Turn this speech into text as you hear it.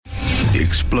The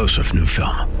explosive new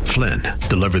film, Flynn,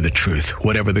 deliver the truth,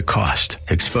 whatever the cost,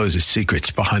 exposes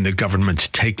secrets behind the government's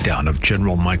takedown of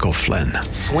General Michael Flynn.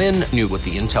 Flynn knew what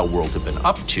the intel world had been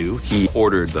up to. He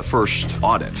ordered the first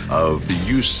audit of the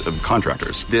use of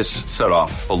contractors. This set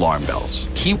off alarm bells.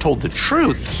 He told the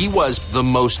truth. He was the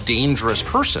most dangerous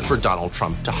person for Donald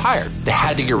Trump to hire. They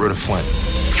had to get rid of Flynn.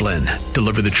 Flynn,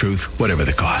 deliver the truth, whatever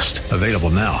the cost. Available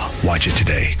now. Watch it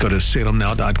today. Go to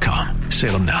salemnow.com.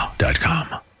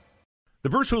 salemnow.com. The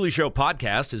Bruce Hooley Show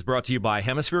podcast is brought to you by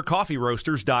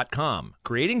HemisphereCoffeeRoasters.com.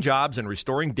 Creating jobs and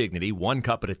restoring dignity one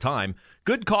cup at a time.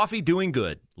 Good coffee doing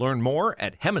good. Learn more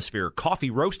at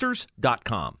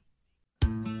HemisphereCoffeeRoasters.com.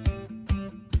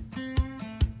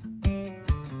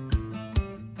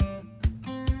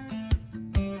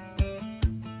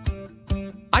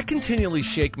 I continually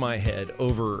shake my head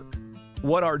over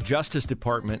what our Justice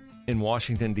Department in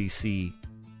Washington, D.C.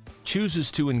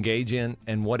 chooses to engage in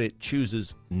and what it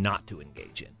chooses not to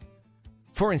engage in.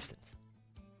 For instance,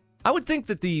 I would think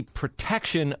that the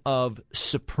protection of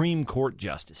Supreme Court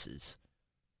justices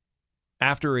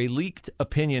after a leaked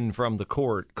opinion from the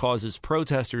court causes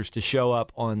protesters to show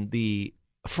up on the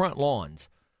front lawns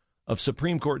of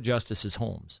Supreme Court justices'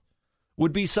 homes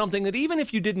would be something that even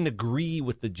if you didn't agree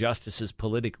with the justices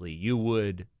politically, you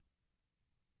would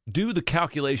do the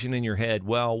calculation in your head,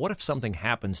 well, what if something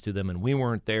happens to them and we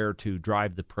weren't there to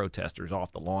drive the protesters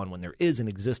off the lawn when there is an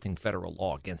existing federal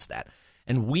law against that?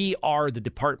 And we are the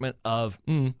Department of,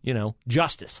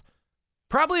 Justice.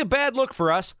 Probably a bad look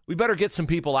for us. We better get some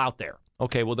people out there.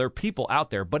 Okay, well, there are people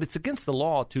out there, but it's against the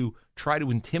law to try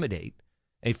to intimidate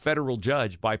a federal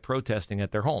judge by protesting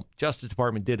at their home. Justice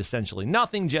Department did essentially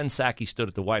nothing. Jen Psaki stood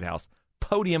at the White House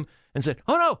podium and said,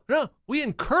 oh, no, we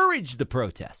encouraged the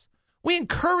protests. We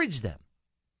encourage them.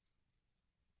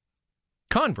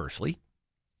 Conversely,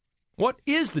 what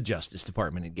is the Justice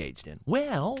Department engaged in?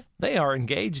 Well, they are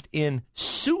engaged in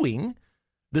suing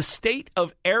the state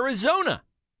of Arizona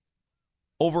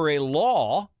over a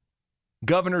law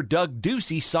Governor Doug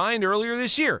Ducey signed earlier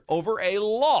this year. Over a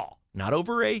law, not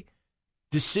over a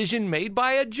decision made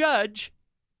by a judge,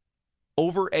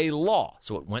 over a law.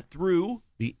 So it went through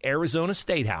the Arizona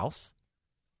State House.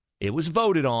 It was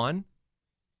voted on.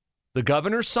 The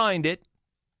governor signed it.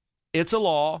 It's a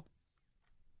law.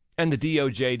 And the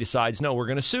DOJ decides, no, we're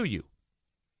going to sue you.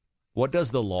 What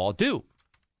does the law do?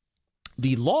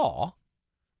 The law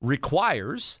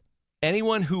requires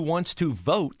anyone who wants to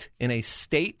vote in a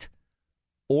state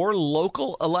or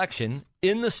local election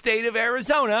in the state of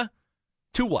Arizona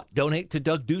to what? Donate to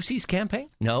Doug Ducey's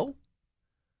campaign? No.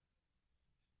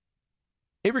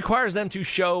 It requires them to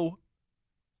show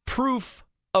proof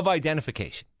of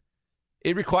identification.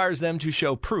 It requires them to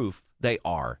show proof they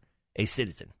are a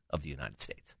citizen of the United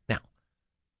States. Now,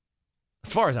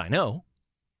 as far as I know,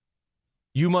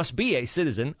 you must be a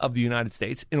citizen of the United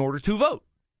States in order to vote.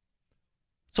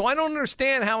 So I don't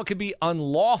understand how it could be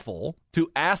unlawful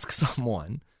to ask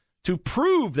someone to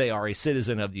prove they are a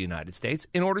citizen of the United States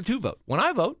in order to vote. When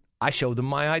I vote, I show them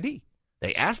my ID.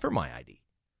 They ask for my ID.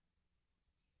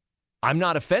 I'm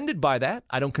not offended by that.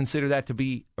 I don't consider that to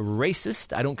be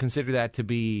racist. I don't consider that to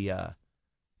be,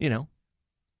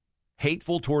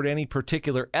 hateful toward any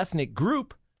particular ethnic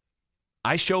group.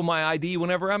 I show my ID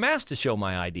whenever I'm asked to show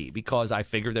my ID because I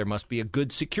figure there must be a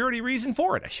good security reason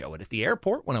for it. I show it at the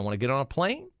airport when I want to get on a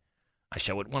plane. I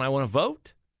show it when I want to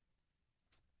vote.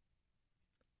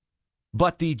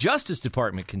 But the Justice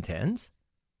Department contends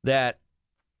that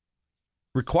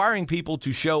requiring people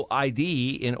to show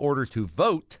ID in order to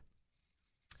vote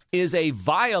is a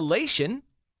violation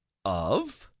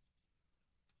of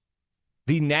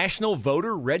the National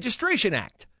Voter Registration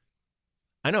Act.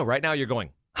 I know, right now you're going,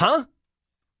 huh?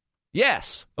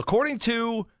 Yes, according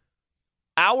to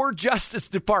our Justice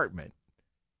Department,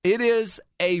 it is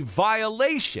a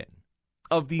violation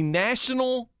of the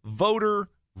National Voter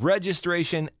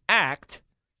Registration Act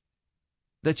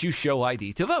that you show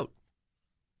ID to vote.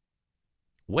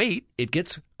 Wait, it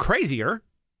gets crazier.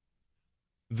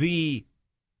 The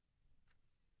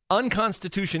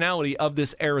unconstitutionality of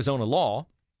this Arizona law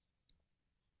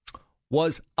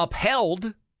was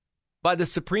upheld by the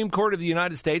Supreme Court of the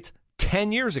United States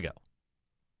 10 years ago.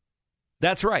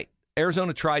 That's right.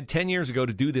 Arizona tried 10 years ago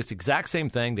to do this exact same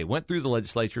thing. They went through the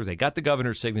legislature. They got the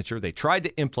governor's signature. They tried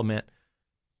to implement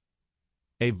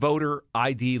a voter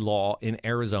ID law in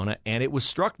Arizona, and it was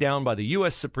struck down by the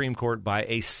U.S. Supreme Court by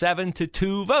a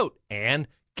 7-2 vote. And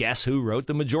guess who wrote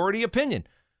the majority opinion?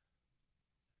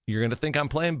 You're going to think I'm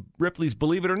playing Ripley's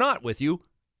Believe It or Not with you,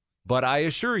 but I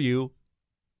assure you,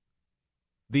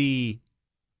 the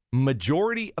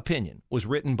majority opinion was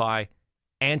written by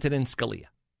Antonin Scalia.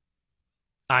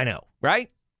 I know,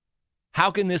 right?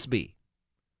 How can this be?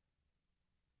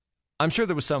 I'm sure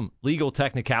there was some legal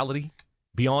technicality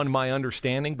beyond my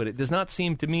understanding, but it does not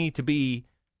seem to me to be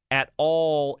at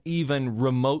all even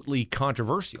remotely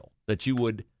controversial that you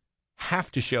would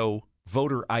have to show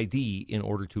voter ID in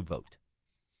order to vote.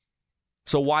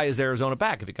 So why is Arizona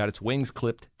back if it got its wings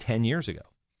clipped 10 years ago?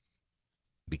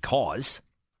 Because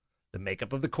the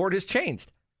makeup of the court has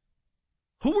changed.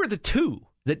 Who were the two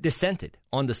that dissented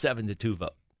on the 7-2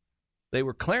 vote? They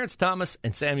were Clarence Thomas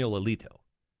and Samuel Alito,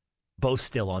 both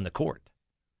still on the court.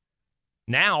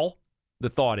 Now, the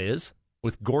thought is,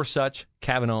 with Gorsuch,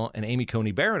 Kavanaugh, and Amy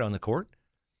Coney Barrett on the court,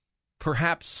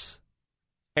 perhaps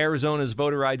Arizona's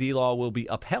voter ID law will be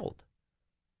upheld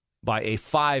by a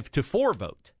 5-4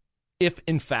 vote, if,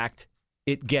 in fact,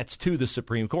 it gets to the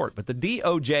Supreme Court. But the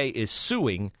DOJ is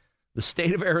suing the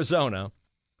state of Arizona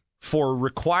for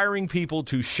requiring people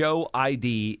to show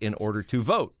ID in order to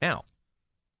vote. Now,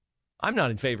 I'm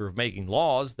not in favor of making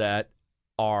laws that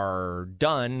are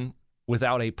done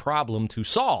without a problem to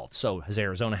solve. So has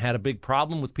Arizona had a big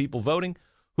problem with people voting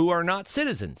who are not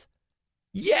citizens?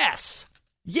 Yes,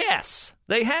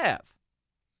 they have.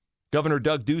 Governor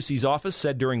Doug Ducey's office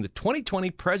said during the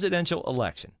 2020 presidential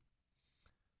election,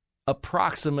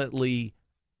 approximately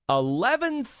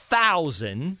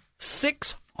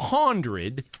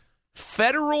 11,600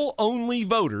 federal-only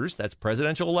voters, that's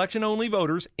presidential election-only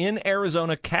voters, in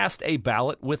Arizona cast a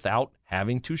ballot without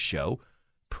having to show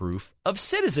proof of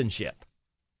citizenship.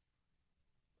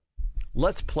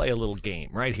 Let's play a little game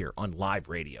right here on live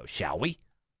radio, shall we?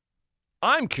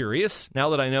 I'm curious, now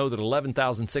that I know that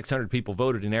 11,600 people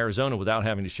voted in Arizona without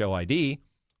having to show ID,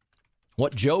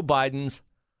 what Joe Biden's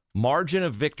margin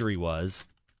of victory was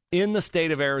in the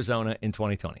state of Arizona in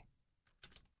 2020.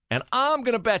 And I'm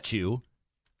going to bet you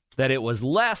that it was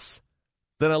less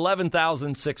than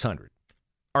 11,600.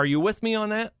 Are you with me on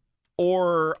that?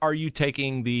 Or are you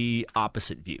taking the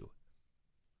opposite view?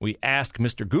 We asked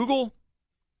Mr. Google,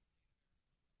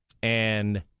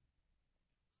 and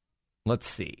let's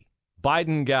see.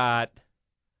 Biden got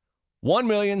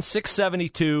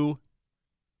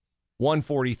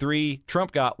 1,672,143.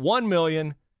 Trump got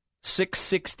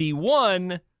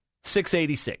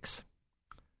 1,661,686.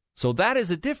 So that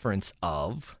is a difference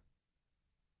of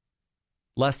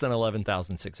less than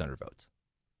 11,600 votes.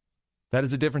 That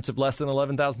is a difference of less than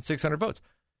 11,600 votes,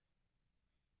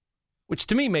 which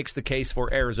to me makes the case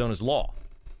for Arizona's law.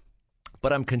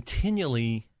 But I'm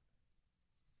continually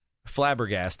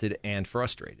flabbergasted and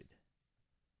frustrated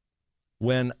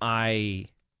when I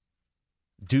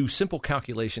do simple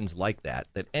calculations like that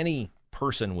any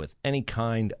person with any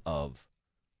kind of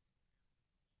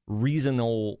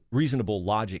reasonable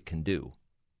logic can do.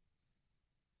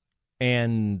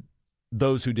 And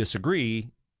those who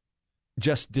disagree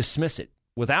just dismiss it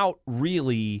without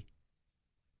really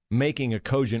making a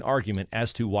cogent argument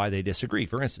as to why they disagree.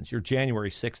 For instance, your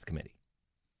January 6th committee.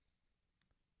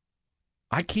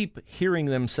 I keep hearing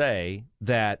them say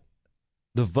that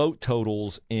the vote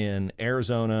totals in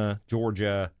Arizona,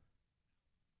 Georgia,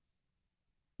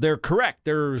 they're correct.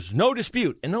 There's no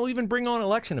dispute. And they'll even bring on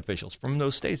election officials from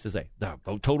those states to say, the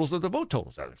vote totals are the vote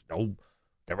totals. There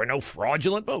were no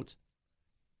fraudulent votes.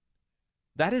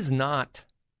 That is not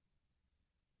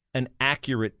an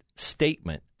accurate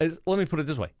statement. Let me put it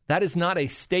this way. That is not a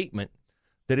statement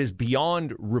that is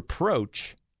beyond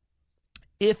reproach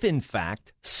if, in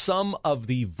fact, some of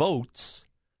the votes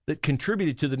that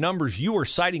contributed to the numbers you are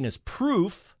citing as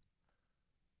proof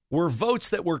were votes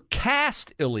that were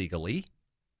cast illegally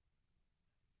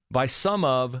by some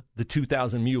of the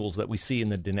 2,000 mules that we see in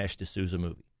the Dinesh D'Souza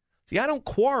movie. See, I don't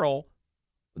quarrel.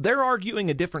 They're arguing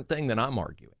a different thing than I'm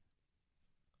arguing.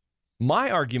 My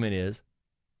argument is,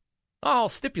 I'll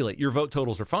stipulate your vote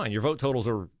totals are fine. Your vote totals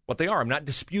are what they are. I'm not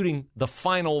disputing the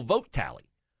final vote tally.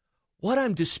 What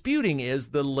I'm disputing is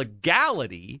the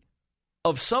legality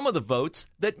of some of the votes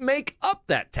that make up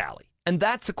that tally. And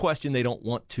that's a question they don't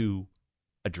want to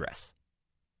address.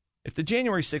 If the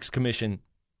January 6th Commission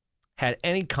had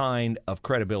any kind of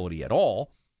credibility at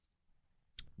all,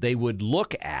 they would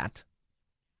look at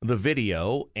the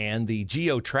video and the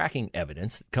geo-tracking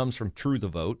evidence that comes from True the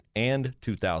Vote and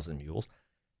 2,000 Mules,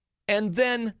 and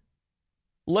then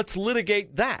let's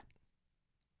litigate that.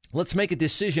 Let's make a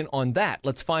decision on that.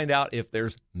 Let's find out if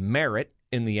there's merit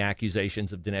in the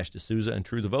accusations of Dinesh D'Souza and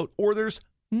True the Vote, or there's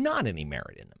not any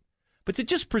merit in them. But to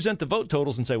just present the vote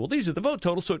totals and say, well, these are the vote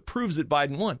totals, so it proves that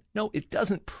Biden won. No, it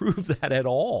doesn't prove that at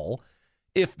all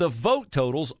if the vote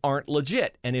totals aren't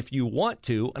legit. And if you want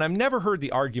to, and I've never heard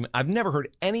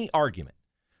any argument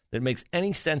that makes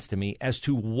any sense to me as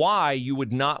to why you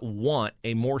would not want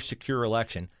a more secure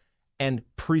election. And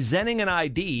presenting an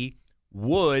ID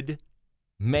would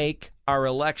make our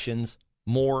elections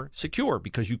more secure,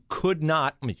 because you could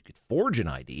not, you could forge an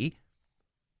ID,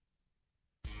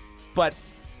 but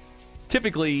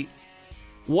typically,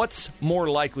 what's more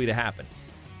likely to happen?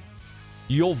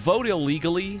 You'll vote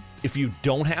illegally if you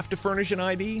don't have to furnish an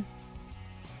ID,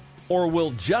 or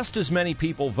will just as many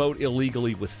people vote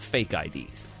illegally with fake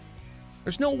IDs?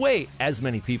 There's no way as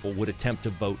many people would attempt to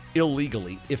vote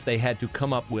illegally if they had to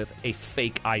come up with a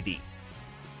fake ID,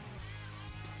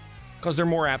 because they're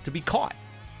more apt to be caught.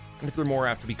 And if they're more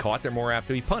apt to be caught, they're more apt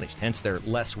to be punished. Hence, they're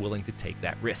less willing to take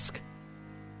that risk.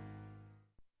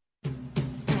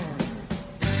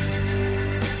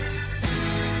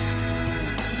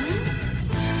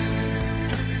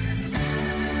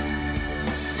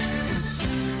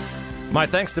 My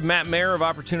thanks to Matt Mayer of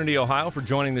Opportunity, Ohio, for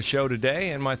joining the show today,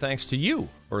 and my thanks to you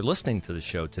for listening to the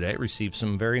show today. Received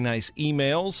some very nice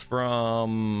emails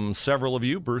from several of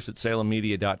you. Bruce at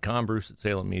SalemMedia.com, Bruce at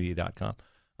SalemMedia.com.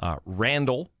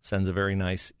 Randall sends a very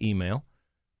nice email,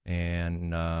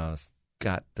 and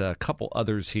got a couple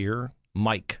others here.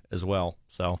 Mike as well.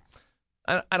 So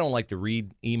I don't like to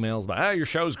read emails about, your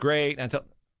show's great. And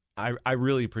I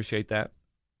really appreciate that.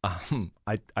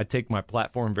 I take my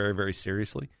platform very, very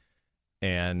seriously.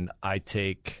 And I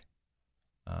take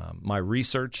my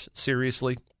research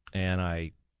seriously, and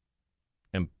I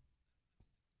am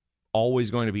always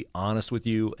going to be honest with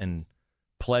you and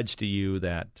pledge to you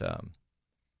that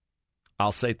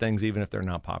I'll say things even if they're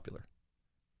not popular,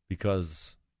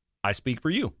 because I speak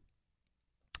for you.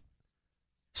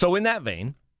 So in that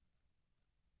vein,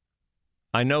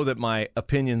 I know that my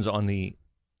opinions on the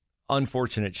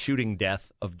unfortunate shooting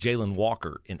death of Jayland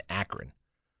Walker in Akron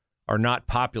are not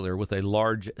popular with a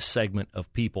large segment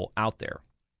of people out there.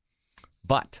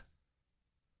 But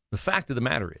the fact of the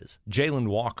matter is, Jayland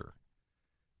Walker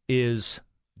is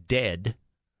dead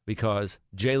because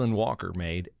Jayland Walker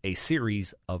made a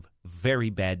series of very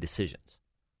bad decisions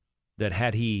that,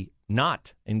 had he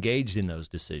not engaged in those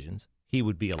decisions, he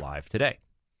would be alive today.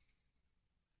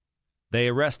 They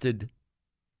arrested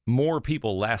more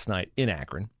people last night in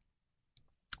Akron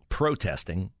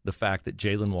protesting the fact that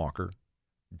Jayland Walker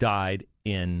died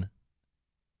in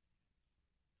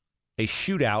a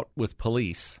shootout with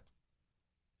police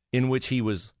in which he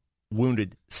was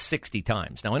wounded 60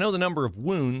 times. Now, I know the number of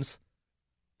wounds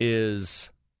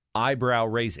is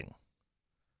eyebrow-raising,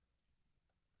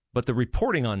 but the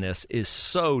reporting on this is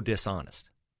so dishonest.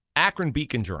 Akron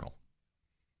Beacon-Journal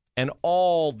and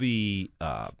all the,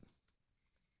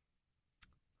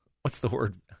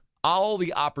 all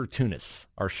the opportunists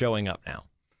are showing up now.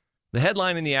 The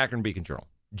headline in the Akron Beacon-Journal: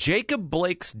 Jacob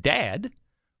Blake's dad,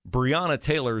 Breonna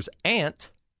Taylor's aunt,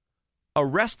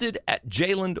 arrested at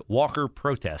Jayland Walker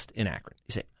protest in Akron.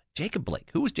 You say, Jacob Blake.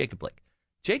 Who was Jacob Blake?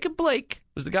 Jacob Blake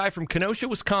was the guy from Kenosha,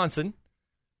 Wisconsin,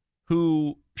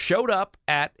 who showed up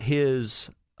at his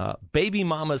baby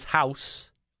mama's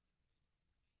house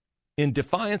in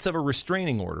defiance of a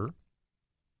restraining order.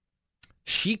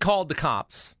 She called the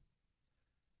cops.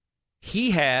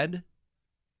 He had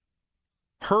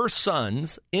her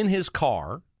sons in his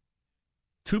car.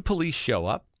 2 police show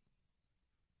up.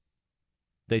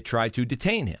 They try to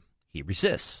detain him. He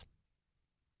resists.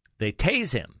 They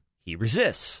tase him. He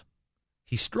resists.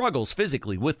 He struggles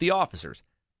physically with the officers.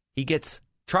 He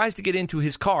tries to get into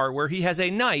his car where he has a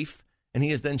knife, and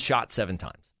he is then shot 7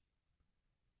 times.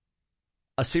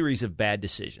 A series of bad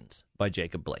decisions by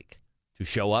Jacob Blake: to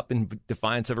show up in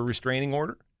defiance of a restraining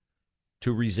order,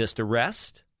 to resist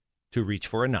arrest, to reach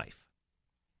for a knife.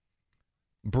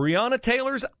 Breonna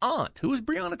Taylor's aunt. Who is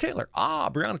Breonna Taylor?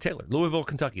 Breonna Taylor, Louisville,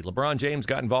 Kentucky. LeBron James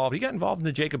got involved. He got involved in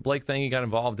the Jacob Blake thing. He got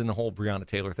involved in the whole Breonna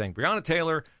Taylor thing. Breonna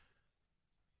Taylor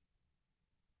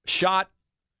shot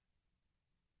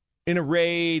in a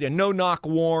raid, a no-knock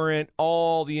warrant,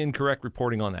 all the incorrect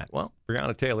reporting on that. Well,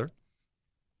 Breonna Taylor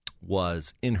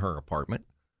was in her apartment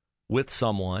with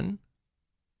someone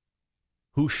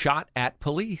who shot at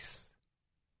police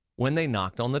when they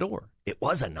knocked on the door. It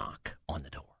was a knock on the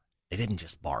door. They didn't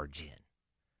just barge in.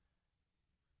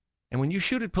 And when you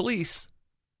shoot at police,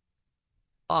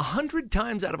 100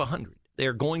 times out of 100,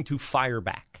 they're going to fire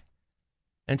back.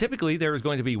 And typically, there is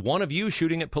going to be one of you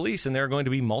shooting at police, and there are going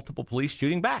to be multiple police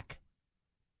shooting back.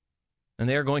 And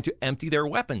they are going to empty their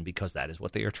weapon, because that is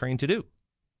what they are trained to do.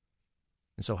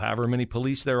 And so however many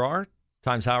police there are,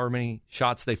 times however many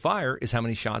shots they fire, is how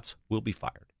many shots will be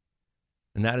fired.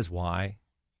 And that is why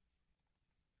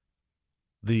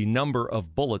the number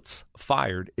of bullets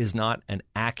fired is not an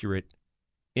accurate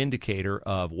indicator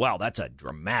of, well, that's a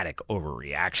dramatic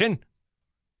overreaction.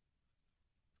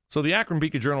 So the Akron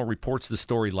Beacon-Journal reports the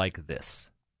story like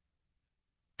this.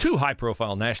 Two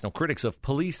high-profile national critics of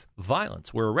police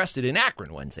violence were arrested in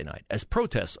Akron Wednesday night as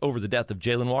protests over the death of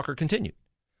Jayland Walker continued.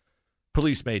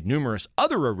 Police made numerous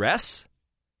other arrests,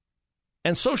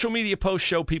 and social media posts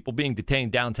show people being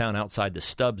detained downtown outside the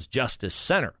Stubbs Justice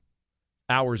Center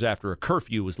hours after a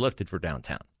curfew was lifted for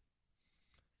downtown.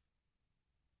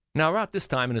 Now, about this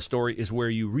time in the story is where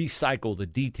you recycle the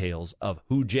details of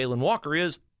who Jayland Walker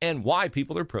is and why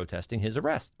people are protesting his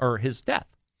arrest or his death.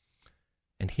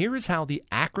 And here is how the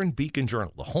Akron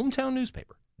Beacon-Journal, the hometown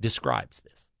newspaper, describes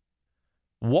this.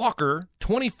 Walker,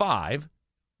 25,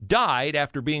 died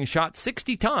after being shot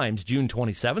 60 times June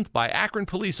 27th by Akron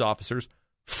police officers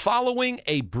following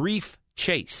a brief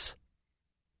chase.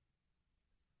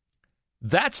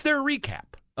 That's their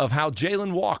recap of how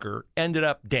Jayland Walker ended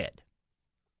up dead.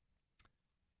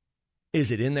 Is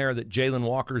it in there that Jayland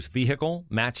Walker's vehicle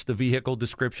matched the vehicle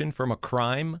description from a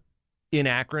crime in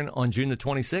Akron on June the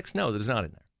 26th? No, that is not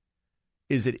in there.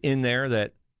 Is it in there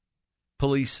that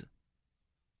police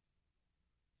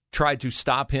tried to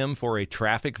stop him for a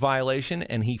traffic violation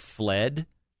and he fled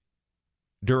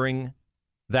during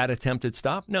that attempted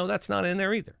stop? No, that's not in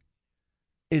there either.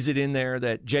 Is it in there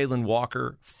that Jayland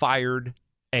Walker fired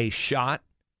a shot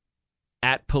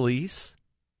at police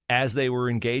as they were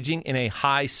engaging in a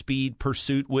high-speed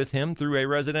pursuit with him through a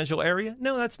residential area?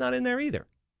 No, that's not in there either.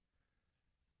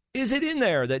 Is it in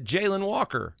there that Jayland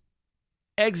Walker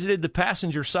exited the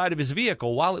passenger side of his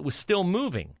vehicle while it was still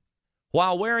moving,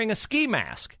 while wearing a ski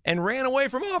mask, and ran away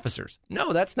from officers?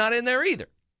 No, that's not in there either.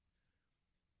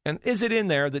 And is it in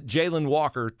there that Jayland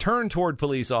Walker turned toward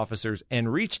police officers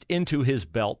and reached into his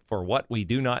belt for what we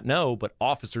do not know, but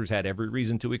officers had every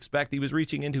reason to expect he was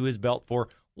reaching into his belt for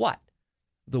what?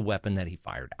 The weapon that he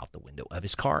fired out the window of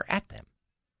his car at them.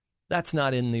 That's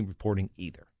not in the reporting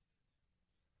either.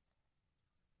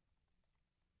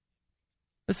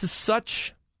 This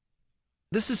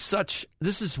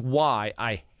is why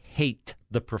I hate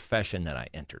the profession that I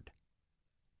entered.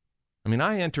 I mean,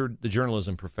 I entered the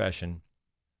journalism profession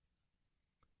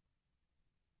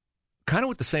kind of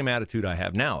with the same attitude I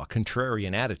have now, a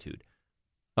contrarian attitude.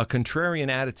 A contrarian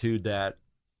attitude that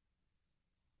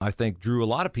I think drew a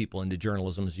lot of people into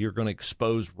journalism is you're going to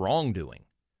expose wrongdoing.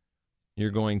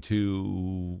 You're going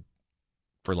to,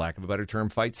 for lack of a better term,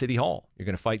 fight City Hall. You're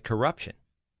going to fight corruption.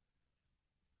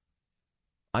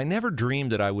 I never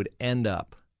dreamed that I would end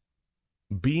up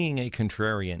being a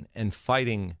contrarian and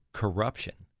fighting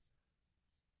corruption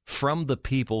from the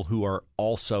people who are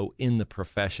also in the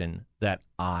profession that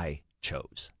I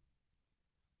chose.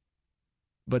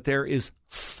 But there is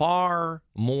far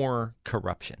more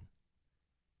corruption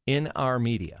in our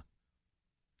media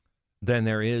than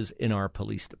there is in our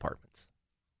police departments.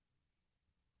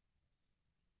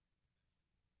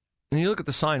 And you look at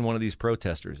the sign one of these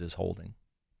protesters is holding.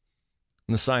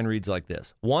 And the sign reads like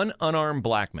this: 1 unarmed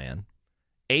black man,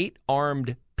 8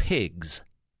 armed pigs,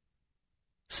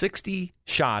 60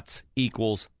 shots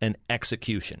equals an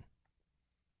execution.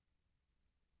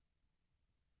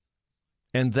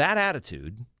 And that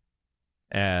attitude,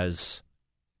 as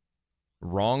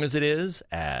wrong as it is,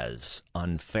 as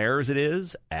unfair as it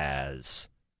is, as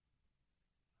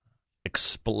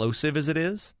explosive as it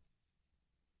is,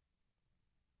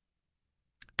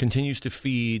 continues to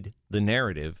feed the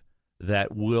narrative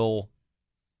that will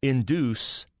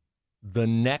induce the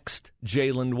next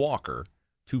Jayland Walker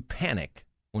to panic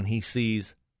when he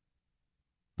sees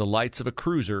the lights of a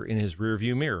cruiser in his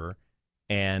rearview mirror,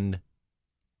 and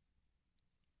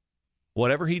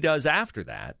whatever he does after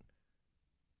that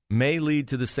may lead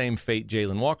to the same fate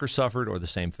Jayland Walker suffered or the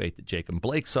same fate that Jacob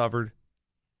Blake suffered.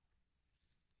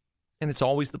 And it's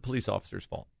always the police officer's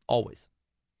fault. Always.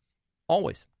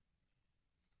 Always.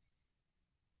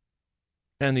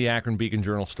 And the Akron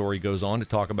Beacon-Journal story goes on to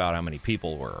talk about how many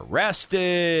people were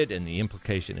arrested, and the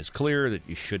implication is clear that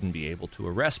you shouldn't be able to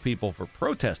arrest people for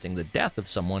protesting the death of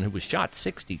someone who was shot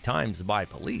 60 times by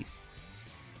police.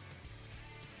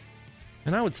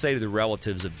 And I would say to the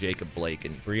relatives of Jacob Blake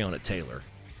and Breonna Taylor,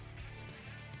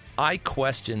 I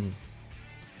question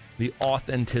the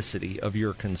authenticity of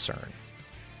your concern.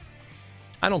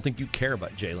 I don't think you care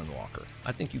about Jayland Walker.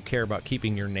 I think you care about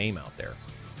keeping your name out there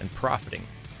and profiting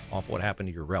off what happened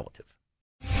to your relative.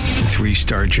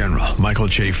 3-star General Michael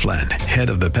J. Flynn, head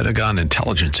of the Pentagon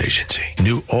Intelligence Agency,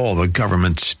 knew all the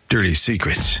government's dirty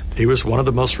secrets. He was one of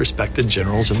the most respected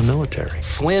generals in the military.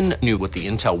 Flynn knew what the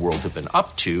intel world had been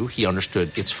up to. He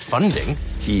understood its funding.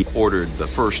 He ordered the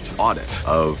first audit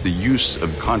of the use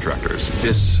of contractors.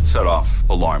 This set off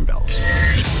alarm bells.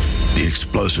 The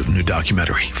explosive new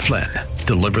documentary, Flynn,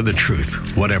 Deliver the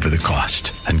Truth, Whatever the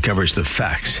Cost, uncovers the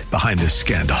facts behind this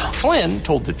scandal. Flynn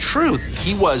told the truth.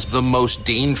 He was the most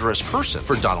dangerous person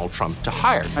for Donald Trump to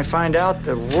hire. I find out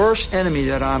the worst enemy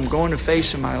that I'm going to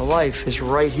face in my life is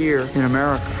right here in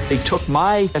America. They took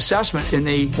my assessment and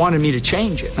they wanted me to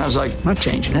change it. And I was like, I'm not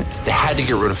changing it. They had to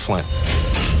get rid of Flynn.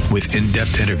 With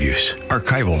in-depth interviews,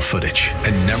 archival footage,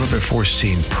 and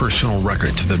never-before-seen personal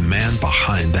records of the man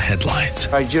behind the headlines.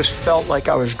 I just felt like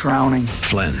I was drowning.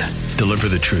 Flynn, Deliver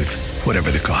the Truth, Whatever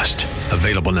the Cost.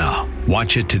 Available now.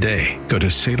 Watch it today. Go to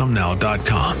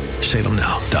salemnow.com.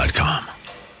 salemnow.com.